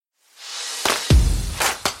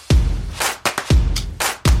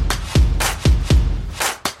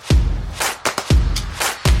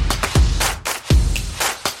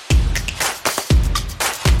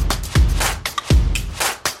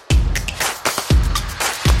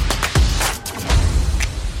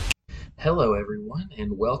Hello, everyone,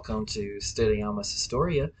 and welcome to Studiamus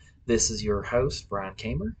Historia. This is your host, Brian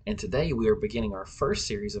Kamer, and today we are beginning our first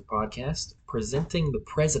series of podcasts presenting the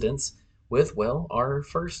presidents with, well, our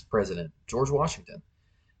first president, George Washington.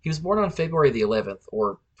 He was born on February the 11th,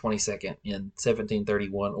 or 22nd, in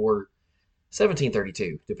 1731 or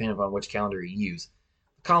 1732, depending upon which calendar you use.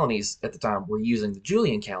 The colonies at the time were using the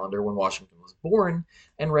Julian calendar when Washington was born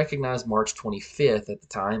and recognized March 25th at the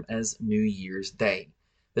time as New Year's Day.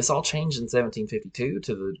 This all changed in 1752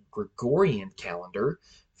 to the Gregorian calendar,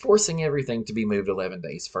 forcing everything to be moved 11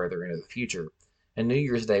 days further into the future, and New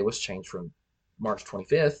Year's Day was changed from March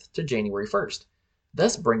 25th to January 1st,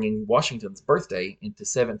 thus bringing Washington's birthday into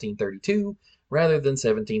 1732 rather than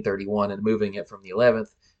 1731 and moving it from the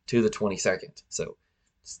 11th to the 22nd. So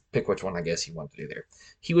pick which one I guess you want to do there.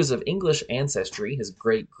 He was of English ancestry, his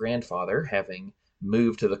great grandfather having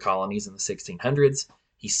moved to the colonies in the 1600s.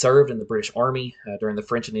 He served in the British Army during the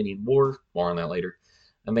French and Indian War, more on that later,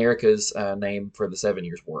 America's name for the 7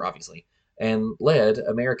 Years' War, obviously, and led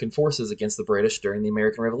American forces against the British during the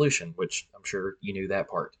American Revolution, which I'm sure you knew that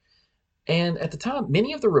part. And at the time,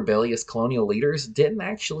 many of the rebellious colonial leaders didn't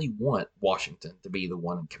actually want Washington to be the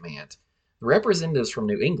one in command. The representatives from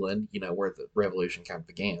New England, where the revolution kind of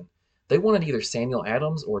began, they wanted either Samuel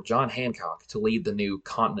Adams or John Hancock to lead the new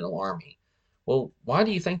Continental Army. Well, why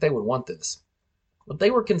do you think they would want this? Well,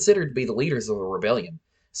 they were considered to be the leaders of a rebellion.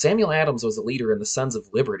 Samuel Adams was a leader in the Sons of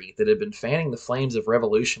Liberty that had been fanning the flames of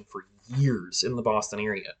revolution for years in the Boston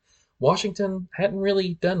area. Washington hadn't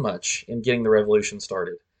really done much in getting the revolution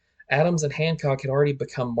started. Adams and Hancock had already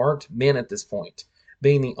become marked men at this point,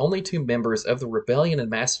 being the only two members of the rebellion in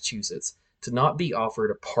Massachusetts to not be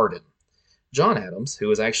offered a pardon. John Adams, who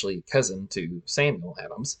was actually cousin to Samuel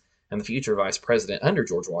Adams and the future vice president under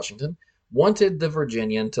George Washington, wanted the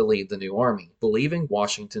Virginian to lead the new army, believing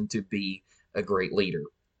Washington to be a great leader.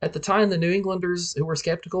 At the time, the New Englanders who were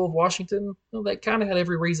skeptical of Washington, well, they kind of had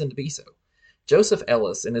every reason to be so. Joseph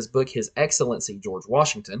Ellis, in his book His Excellency George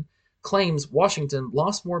Washington, claims Washington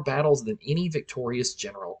lost more battles than any victorious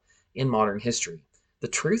general in modern history. The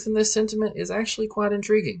truth in this sentiment is actually quite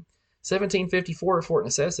intriguing. 1754 at Fort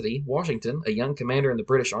Necessity, Washington, a young commander in the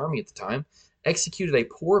British Army at the time, executed a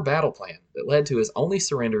poor battle plan that led to his only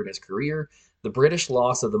surrender in his career, the British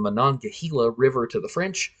loss of the Monongahela River to the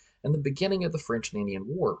French, and the beginning of the French and Indian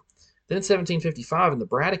War. Then in 1755, in the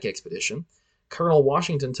Braddock Expedition, Colonel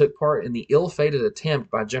Washington took part in the ill-fated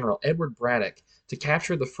attempt by General Edward Braddock to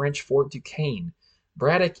capture the French Fort Duquesne.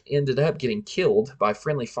 Braddock ended up getting killed by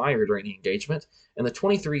friendly fire during the engagement, and the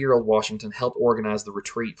 23-year-old Washington helped organize the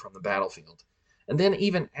retreat from the battlefield. And then,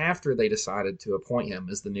 even after they decided to appoint him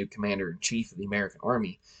as the new commander in chief of the American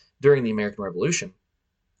Army during the American Revolution,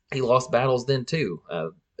 he lost battles then too.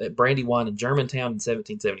 At Brandywine and Germantown in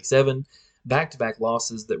 1777, back to back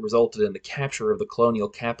losses that resulted in the capture of the colonial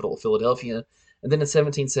capital of Philadelphia, and then in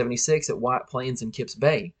 1776 at White Plains and Kips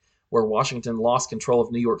Bay, where Washington lost control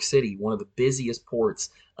of New York City, one of the busiest ports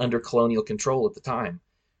under colonial control at the time.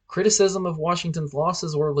 Criticism of Washington's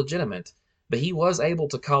losses were legitimate, but he was able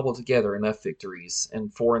to cobble together enough victories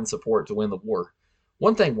and foreign support to win the war.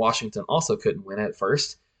 One thing Washington also couldn't win at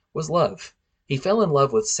first was love. He fell in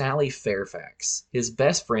love with Sally Fairfax, his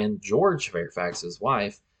best friend George Fairfax's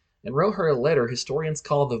wife, and wrote her a letter historians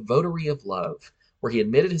call the Votary of Love, where he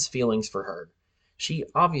admitted his feelings for her. She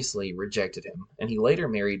obviously rejected him, and he later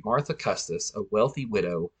married Martha Custis, a wealthy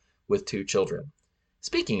widow with two children.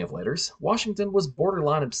 Speaking of letters, Washington was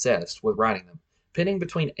borderline obsessed with writing them, penning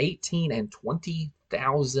between 18 and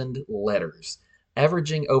 20,000 letters,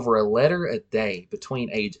 averaging over a letter a day between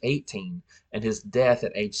age 18 and his death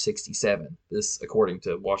at age 67, this according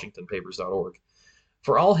to WashingtonPapers.org.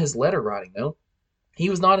 For all his letter writing, though, he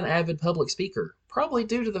was not an avid public speaker, probably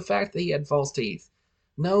due to the fact that he had false teeth.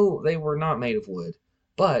 No, they were not made of wood,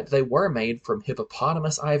 but they were made from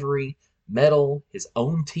hippopotamus ivory, metal, his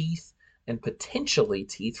own teeth, and potentially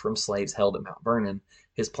teeth from slaves held at Mount Vernon,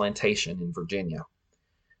 his plantation in Virginia.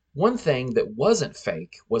 One thing that wasn't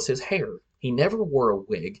fake was his hair. He never wore a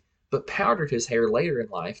wig, but powdered his hair later in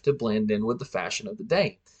life to blend in with the fashion of the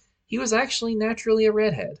day. He was actually naturally a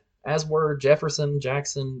redhead, as were Jefferson,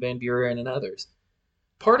 Jackson, Van Buren, and others.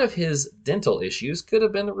 Part of his dental issues could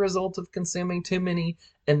have been the result of consuming too many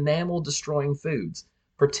enamel-destroying foods,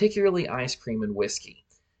 particularly ice cream and whiskey.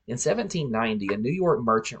 In 1790, a New York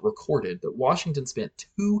merchant recorded that Washington spent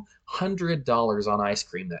 $200 on ice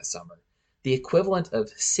cream that summer, the equivalent of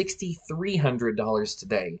 $6,300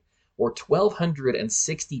 today, or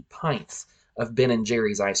 1,260 pints of Ben &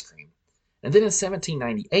 Jerry's ice cream. And then in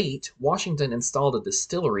 1798, Washington installed a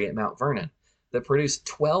distillery at Mount Vernon that produced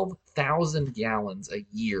 12,000 gallons a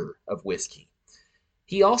year of whiskey.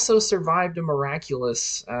 He also survived a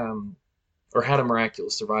miraculous, or had a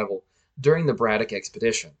miraculous survival during the Braddock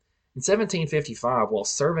expedition. In 1755, while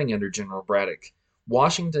serving under General Braddock,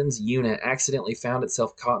 Washington's unit accidentally found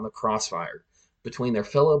itself caught in the crossfire between their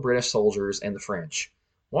fellow British soldiers and the French.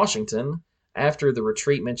 Washington, after the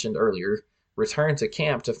retreat mentioned earlier, returned to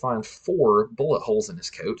camp to find 4 bullet holes in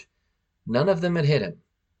his coat. None of them had hit him.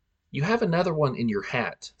 "You have another one in your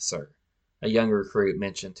hat, sir," a young recruit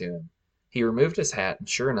mentioned to him. He removed his hat, and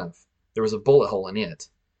sure enough, there was a bullet hole in it.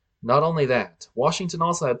 Not only that, Washington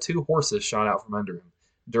also had 2 horses shot out from under him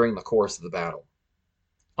during the course of the battle.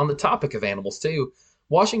 On the topic of animals, too,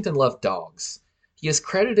 Washington loved dogs. He is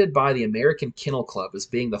credited by the American Kennel Club as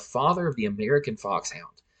being the father of the American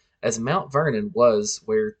Foxhound, as Mount Vernon was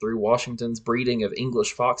where, through Washington's breeding of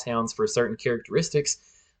English foxhounds for certain characteristics,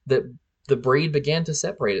 that the breed began to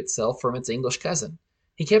separate itself from its English cousin.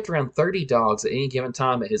 He kept around 30 dogs at any given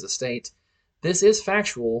time at his estate. This is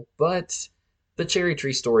factual, but the cherry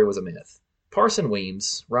tree story was a myth. Parson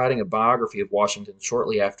Weems, writing a biography of Washington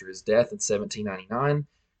shortly after his death in 1799,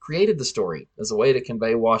 created the story as a way to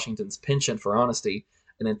convey Washington's penchant for honesty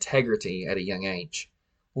and integrity at a young age.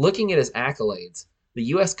 Looking at his accolades, the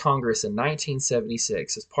U.S. Congress in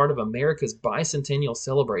 1976, as part of America's bicentennial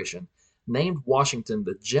celebration, named Washington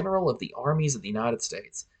the General of the Armies of the United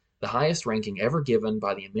States, the highest ranking ever given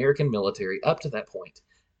by the American military up to that point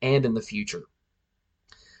and in the future.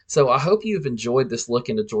 So I hope you've enjoyed this look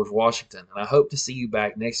into George Washington, and I hope to see you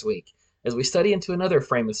back next week as we study into another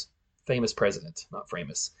famous president, not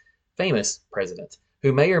famous president,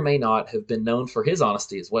 who may or may not have been known for his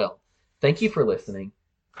honesty as well. Thank you for listening,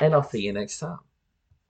 and I'll see you next time.